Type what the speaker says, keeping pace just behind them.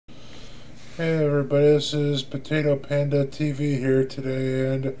Hey everybody, this is Potato Panda TV here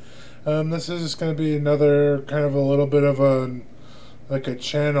today, and this is going to be another kind of a little bit of a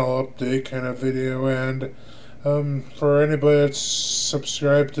channel update kind of video. And for anybody that's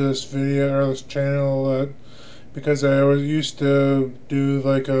subscribed to this video or this channel, because I used to do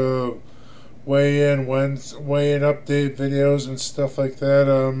like a weigh-in update videos and stuff like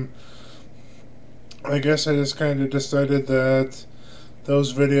that. I guess I just kind of decided that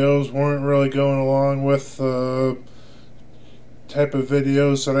those videos weren't really going along with the type of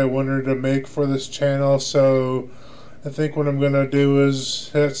videos that I wanted to make for this channel. So I think what I'm going to do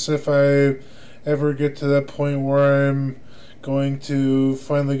is, if I ever get to that point where I'm going to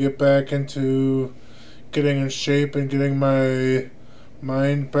finally get back into getting in shape and getting my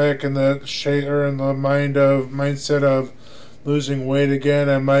mind back in the shape, or in the mindset of losing weight again,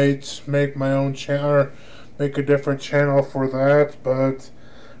 I might make my own channel, or make a different channel for that. But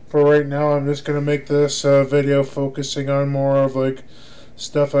for right now, I'm just gonna make this video focusing on more of like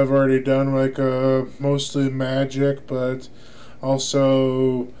stuff I've already done, like mostly magic, but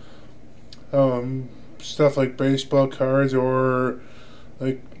also stuff like baseball cards, or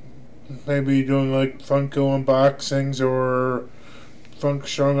like maybe doing like Funko unboxings, or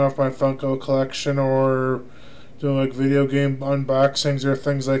showing off my Funko collection, or doing like video game unboxings or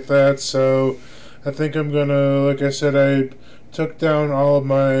things like that. So I think I'm gonna, like I said, I took down all of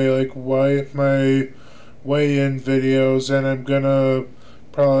my my weigh-in videos, and I'm gonna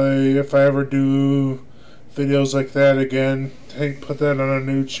probably, if I ever do videos like that again, put that on a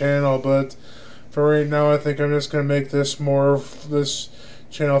new channel. But for right now, I think I'm just gonna make this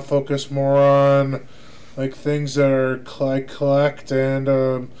channel focus more on like things that are I collect. And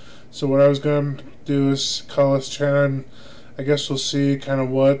so what I was gonna do is call this channel, I guess we'll see kind of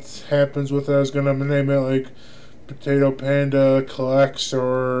what happens with it. I was going to name it like Potato Panda Collects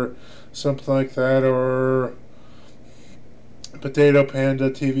or something like that, or Potato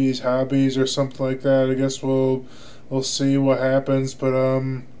Panda TV's Hobbies or something like that. I guess we'll see what happens. But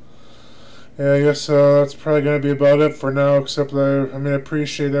yeah, I guess that's probably going to be about it for now, except I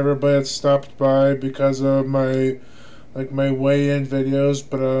appreciate everybody that stopped by because of my weigh-in videos.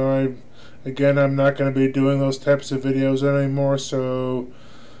 But again, I'm not going to be doing those types of videos anymore, so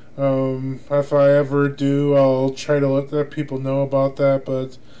if I ever do, I'll try to let people know about that.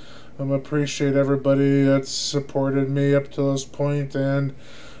 But I appreciate everybody that's supported me up to this point, and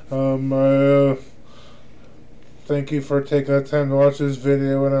thank you for taking the time to watch this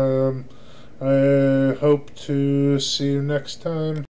video, and I hope to see you next time.